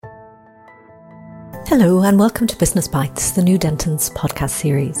Hello and welcome to Business Bites, the new Dentons podcast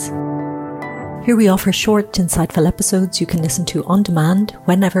series. Here we offer short, insightful episodes you can listen to on demand,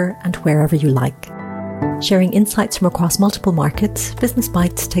 whenever and wherever you like. Sharing insights from across multiple markets, Business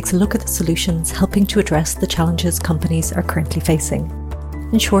Bites takes a look at the solutions helping to address the challenges companies are currently facing.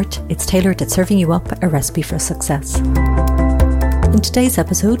 In short, it's tailored at serving you up a recipe for success. In today's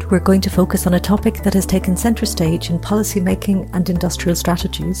episode, we're going to focus on a topic that has taken centre stage in policy making and industrial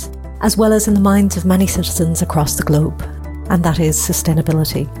strategies, as well as in the minds of many citizens across the globe, and that is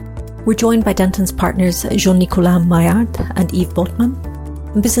sustainability. We're joined by Dentons partners Jean-Nicolas Maillard and Yves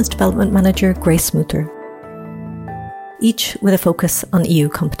Botman, and Business Development Manager Grace Smoother, each with a focus on EU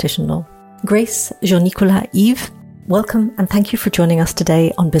competition law. Grace, Jean-Nicolas, Yves, welcome and thank you for joining us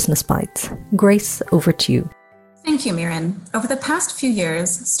today on Business Bites. Grace, over to you. Thank you, Miran. Over the past few years,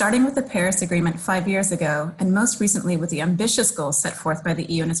 starting with the Paris Agreement 5 years ago, and most recently with the ambitious goals set forth by the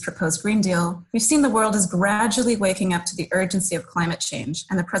EU in its proposed Green Deal, we've seen the world is gradually waking up to the urgency of climate change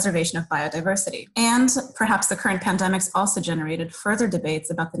and the preservation of biodiversity. And perhaps the current pandemic's also generated further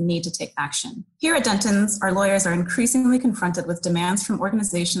debates about the need to take action. Here at Dentons, our lawyers are increasingly confronted with demands from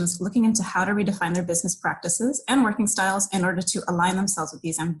organizations looking into how to redefine their business practices and working styles in order to align themselves with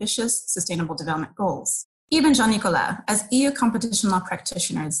these ambitious sustainable development goals. Even Jean-Nicolas, as EU competition law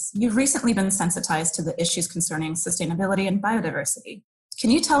practitioners, you've recently been sensitized to the issues concerning sustainability and biodiversity.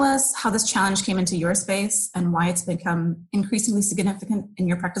 Can you tell us how this challenge came into your space and why it's become increasingly significant in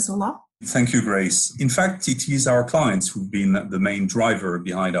your practice of law? Thank you, Grace. In fact, it is our clients who've been the main driver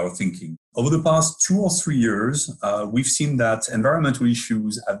behind our thinking. Over the past 2 or 3 years, we've seen that environmental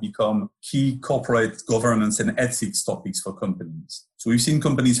issues have become key corporate governance and ethics topics for companies. So we've seen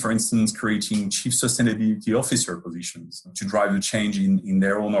companies, for instance, creating chief sustainability officer positions to drive the change in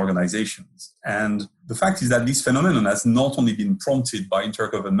their own organizations. And the fact is that this phenomenon has not only been prompted by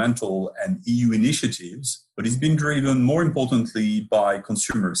intergovernmental and EU initiatives, but it's been driven more importantly by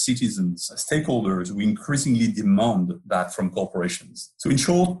consumers, citizens, stakeholders who increasingly demand that from corporations. So in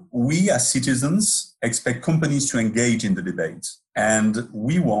short, we as citizens expect companies to engage in the debate. And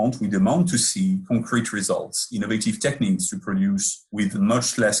we demand to see concrete results, innovative techniques to produce with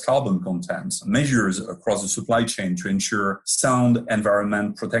much less carbon content, measures across the supply chain to ensure sound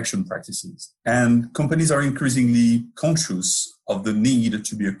environment protection practices. And companies are increasingly conscious of the need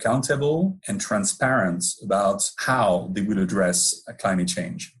to be accountable and transparent about how they will address climate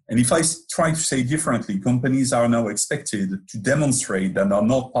change. And if I try to say differently, companies are now expected to demonstrate that they are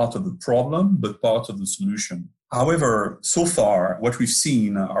not part of the problem, but part of the solution. However, so far, what we've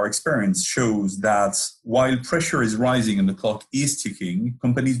seen, our experience shows that while pressure is rising and the clock is ticking,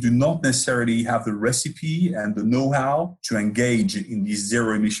 companies do not necessarily have the recipe and the know-how to engage in this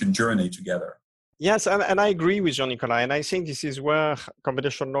zero-emission journey together. Yes, and I agree with Jean-Nicolas, and I think this is where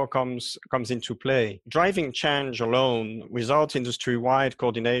competition law comes into play. Driving change alone without industry-wide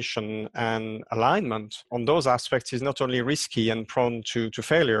coordination and alignment on those aspects is not only risky and prone to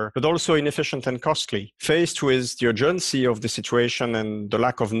failure, but also inefficient and costly. Faced with the urgency of the situation and the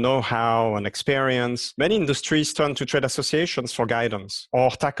lack of know-how and experience, many industries turn to trade associations for guidance or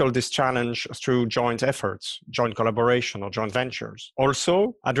tackle this challenge through joint efforts, joint collaboration or joint ventures.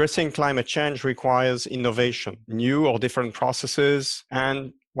 Also, addressing climate change requires innovation, new or different processes,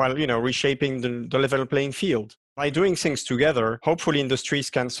 and reshaping the level playing field. By doing things together, hopefully industries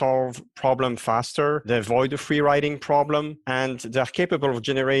can solve problems faster, they avoid the free riding problem, and they're capable of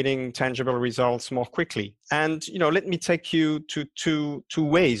generating tangible results more quickly. And, let me take you to two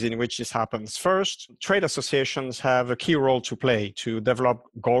ways in which this happens. First, trade associations have a key role to play to develop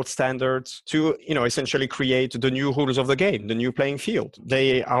gold standards, to, essentially create the new rules of the game, the new playing field.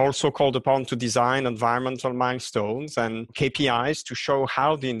 They are also called upon to design environmental milestones and KPIs to show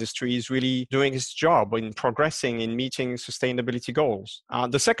how the industry is really doing its job in progressing in meeting sustainability goals.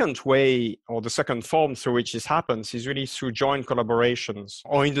 The second way, or the second form through which this happens, is really through joint collaborations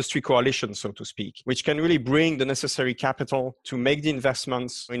or industry coalitions, so to speak, which can really bring the necessary capital to make the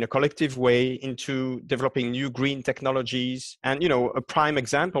investments in a collective way into developing new green technologies. And, a prime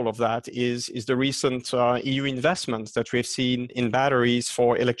example of that is the recent EU investments that we've seen in batteries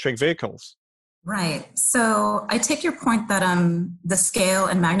for electric vehicles. Right. So I take your point that the scale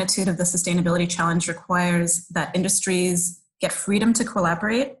and magnitude of the sustainability challenge requires that industries get freedom to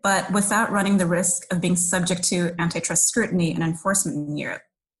collaborate, but without running the risk of being subject to antitrust scrutiny and enforcement in Europe.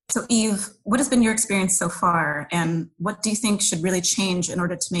 So Yves, what has been your experience so far, and what do you think should really change in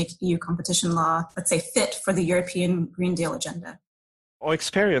order to make EU competition law, let's say, fit for the European Green Deal agenda? Our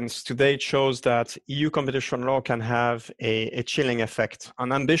experience to date shows that EU competition law can have a chilling effect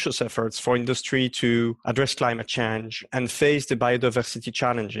on ambitious efforts for industry to address climate change and face the biodiversity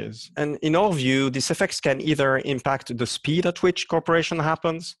challenges. And in our view, these effects can either impact the speed at which cooperation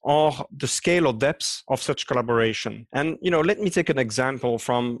happens or the scale or depth of such collaboration. And, let me take an example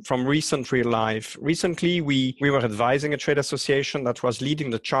from recent real life. Recently, we were advising a trade association that was leading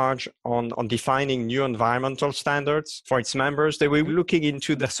the charge on defining new environmental standards for its members. They were looking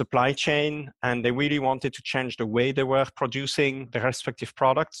into their supply chain and they really wanted to change the way they were producing their respective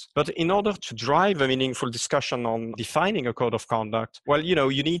products. But in order to drive a meaningful discussion on defining a code of conduct,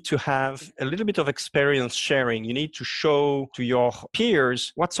 you need to have a little bit of experience sharing. You need to show to your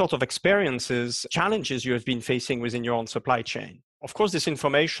peers what sort of experiences, challenges you have been facing within your own supply chain. Of course, this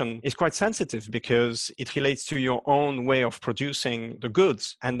information is quite sensitive because it relates to your own way of producing the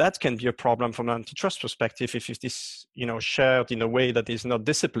goods. And that can be a problem from an antitrust perspective if it is, shared in a way that is not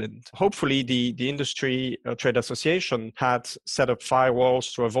disciplined. Hopefully, the industry trade association had set up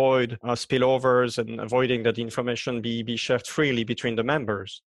firewalls to avoid spillovers and avoiding that the information be shared freely between the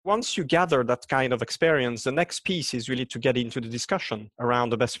members. Once you gather that kind of experience, the next piece is really to get into the discussion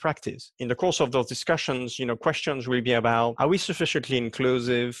around the best practice. In the course of those discussions, questions will be about, are we sufficiently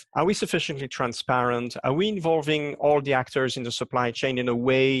inclusive? Are we sufficiently transparent? Are we involving all the actors in the supply chain in a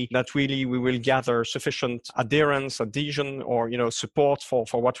way that really we will gather sufficient adhesion or, support for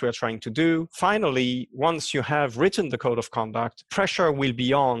what we are trying to do? Finally, once you have written the code of conduct, pressure will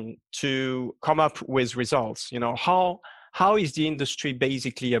be on to come up with results. How is the industry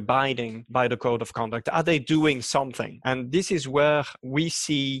basically abiding by the code of conduct? Are they doing something? And this is where we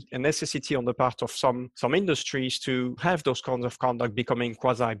see a necessity on the part of some industries to have those codes of conduct becoming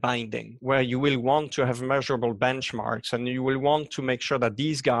quasi-binding, where you will want to have measurable benchmarks and you will want to make sure that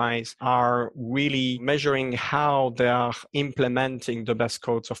these guys are really measuring how they are implementing the best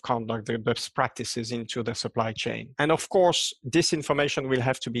codes of conduct, the best practices into their supply chain. And of course, this information will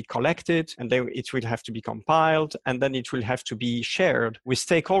have to be collected and then it will have to be compiled and then it will have to be shared with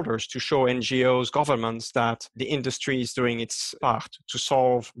stakeholders to show NGOs, governments that the industry is doing its part to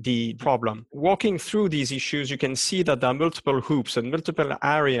solve the problem. Walking through these issues, you can see that there are multiple hoops and multiple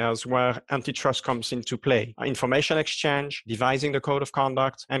areas where antitrust comes into play. Information exchange, devising the code of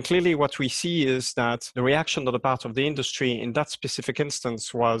conduct. And clearly what we see is that the reaction on the part of the industry in that specific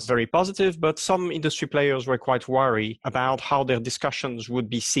instance was very positive, but some industry players were quite worried about how their discussions would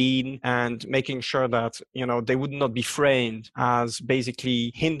be seen and making sure that, they would not be framed as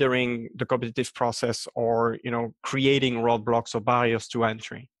basically hindering the competitive process or, creating roadblocks or barriers to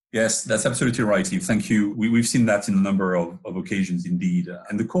entry. Yes, that's absolutely right, Yves. Thank you. We've seen that in a number of occasions indeed.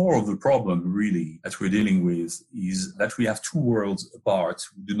 And the core of the problem really that we're dealing with is that we have two worlds apart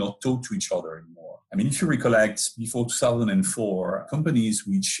who do not talk to each other anymore. I mean, if you recollect, before 2004, companies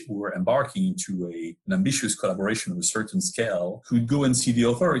which were embarking into an ambitious collaboration of a certain scale could go and see the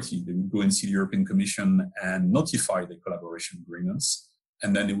authority. They would go and see the European Commission and notify their collaboration agreements.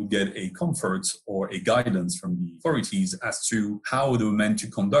 And then they would get a comfort or a guidance from the authorities as to how they were meant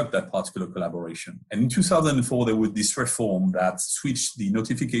to conduct that particular collaboration. And in 2004, there was this reform that switched the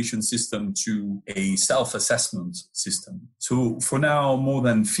notification system to a self-assessment system. So for now, more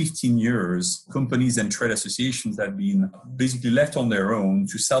than 15 years, companies and trade associations have been basically left on their own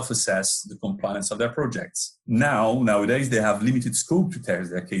to self-assess the compliance of their projects. Nowadays, they have limited scope to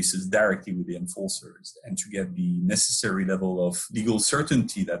test their cases directly with the enforcers and to get the necessary level of legal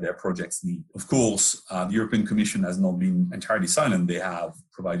certainty that their projects need. Of course, the European Commission has not been entirely silent. They have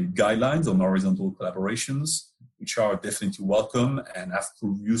provided guidelines on horizontal collaborations, which are definitely welcome and have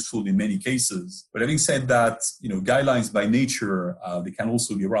proved useful in many cases. But having said that, guidelines by nature, they can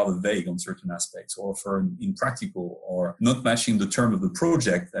also be rather vague on certain aspects or often impractical or not matching the term of the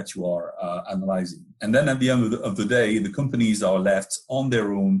project that you are analyzing. And then at the end of the day, the companies are left on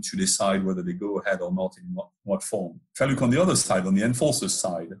their own to decide whether they go ahead or not in what form. If I look on the other side, on the enforcer's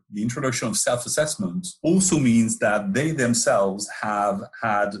side, the introduction of self-assessment also means that they themselves have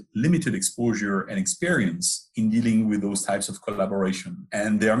had limited exposure and experience in dealing with those types of collaboration.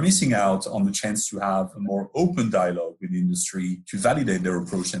 And they are missing out on the chance to have a more open dialogue with the industry to validate their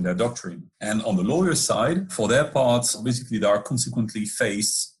approach and their doctrine. And on the lawyer side, for their part, basically they are consequently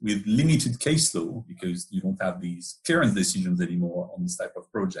faced with limited case law because you don't have these clearance decisions anymore on this type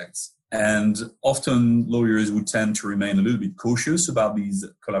of projects. And often lawyers would tend to remain a little bit cautious about these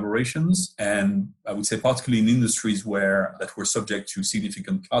collaborations. And I would say particularly in industries that were subject to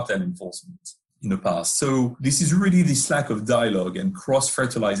significant cartel enforcement in the past. So this is really this lack of dialogue and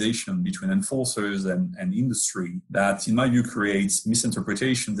cross-fertilization between enforcers and industry that, in my view, creates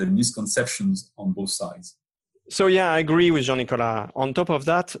misinterpretations and misconceptions on both sides. So yeah, I agree with Jean-Nicolas. On top of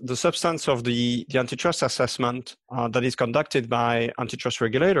that, the substance of the antitrust assessment that is conducted by antitrust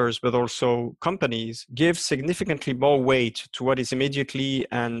regulators, but also companies, gives significantly more weight to what is immediately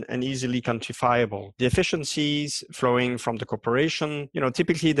and easily quantifiable. The efficiencies flowing from the corporation,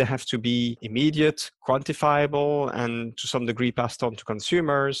 typically they have to be immediate, quantifiable, and to some degree passed on to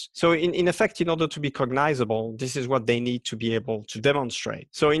consumers. So in effect, in order to be cognizable, this is what they need to be able to demonstrate.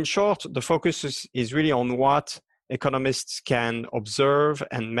 So in short, the focus is really on what economists can observe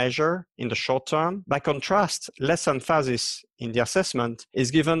and measure in the short term. By contrast, less emphasis in the assessment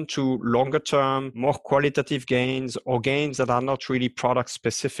is given to longer term, more qualitative gains or gains that are not really product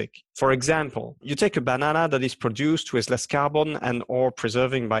specific. For example, you take a banana that is produced with less carbon and or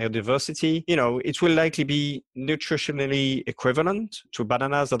preserving biodiversity, it will likely be nutritionally equivalent to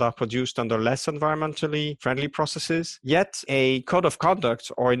bananas that are produced under less environmentally friendly processes. Yet a code of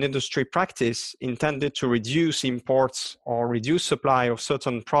conduct or an industry practice intended to reduce imports or reduce supply of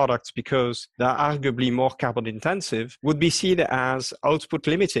certain products because they're arguably more carbon intensive would be seen as output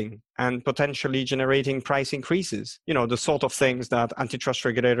limiting and potentially generating price increases, the sort of things that antitrust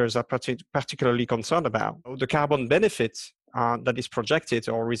regulators are particularly concerned about. The carbon benefits that is projected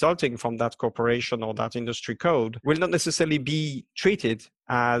or resulting from that corporation or that industry code will not necessarily be treated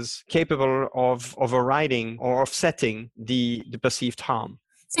as capable of overriding or offsetting the perceived harm.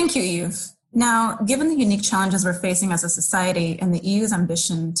 Thank you, Yves. Now, given the unique challenges we're facing as a society and the EU's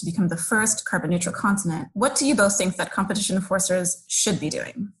ambition to become the first carbon neutral continent, what do you both think that competition enforcers should be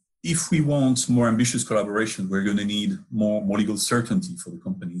doing? If we want more ambitious collaboration, we're going to need more legal certainty for the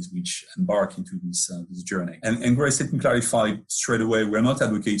companies which embark into this journey. And Grace, let me clarify straight away, we're not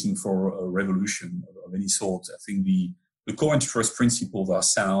advocating for a revolution of any sort. I think the core antitrust principles are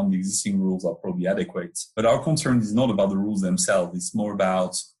sound, the existing rules are probably adequate. But our concern is not about the rules themselves, it's more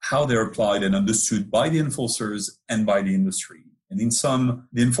about how they're applied and understood by the enforcers and by the industry. And in sum,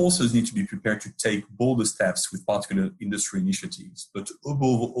 the enforcers need to be prepared to take bolder steps with particular industry initiatives. But above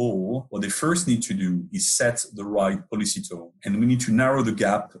all, what they first need to do is set the right policy tone. And we need to narrow the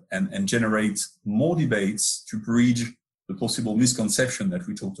gap and generate more debates to bridge the possible misconception that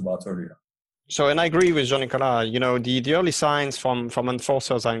we talked about earlier. So, and I agree with Jean-Nicolas, the early signs from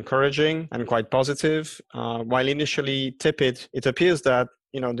enforcers are encouraging and quite positive. While initially tepid, it appears that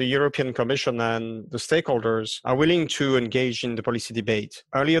the European Commission and the stakeholders are willing to engage in the policy debate.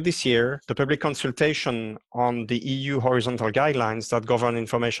 Earlier this year, the public consultation on the EU horizontal guidelines that govern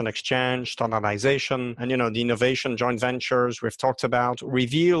information exchange, standardization, and, the innovation joint ventures we've talked about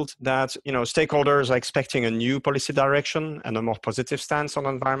revealed that, stakeholders are expecting a new policy direction and a more positive stance on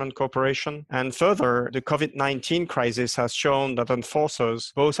environment cooperation. And further, the COVID-19 crisis has shown that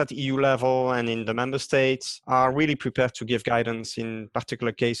enforcers, both at EU level and in the member states, are really prepared to give guidance in particular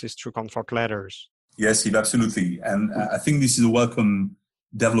cases through comfort letters. Yes, absolutely. And I think this is a welcome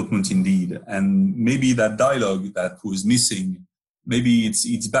development indeed. And maybe that dialogue that was missing, maybe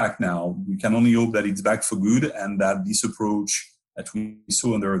it's back now. We can only hope that it's back for good and that this approach that we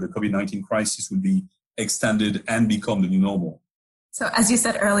saw under the COVID-19 crisis will be extended and become the new normal. So as you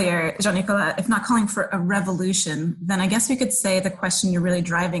said earlier, Jean-Nicolas, if not calling for a revolution, then I guess we could say the question you're really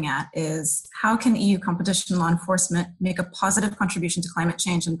driving at is how can EU competition law enforcement make a positive contribution to climate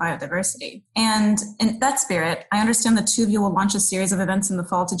change and biodiversity? And in that spirit, I understand the two of you will launch a series of events in the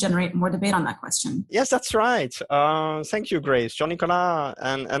fall to generate more debate on that question. Yes, that's right. Thank you, Grace. Jean-Nicolas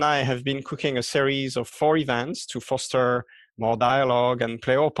and I have been cooking a series of 4 events to foster more dialogue and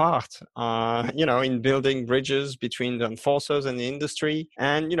play our part, in building bridges between the enforcers and the industry.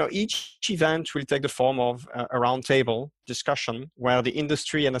 And, each event will take the form of a roundtable discussion where the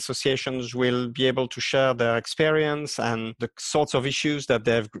industry and associations will be able to share their experience and the sorts of issues that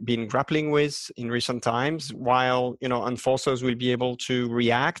they've been grappling with in recent times, while, enforcers will be able to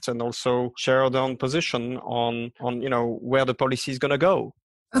react and also share their own position on where the policy is going to go.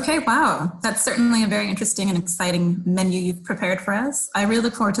 Okay, wow. That's certainly a very interesting and exciting menu you've prepared for us. I really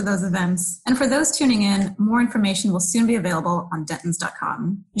look forward to those events. And for those tuning in, more information will soon be available on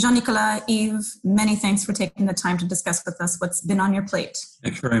Dentons.com. Jean-Nicolas, Yves, many thanks for taking the time to discuss with us what's been on your plate.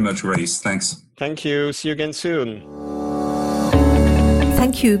 Thank you very much, Grace. Thanks. Thank you. See you again soon.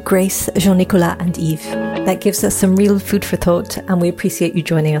 Thank you, Grace, Jean-Nicolas and Yves. That gives us some real food for thought, and we appreciate you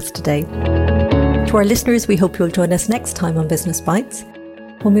joining us today. To our listeners, we hope you'll join us next time on Business Bites,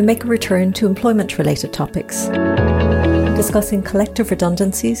 when we make a return to employment-related topics, discussing collective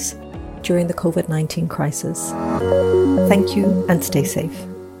redundancies during the COVID-19 crisis. Thank you and stay safe.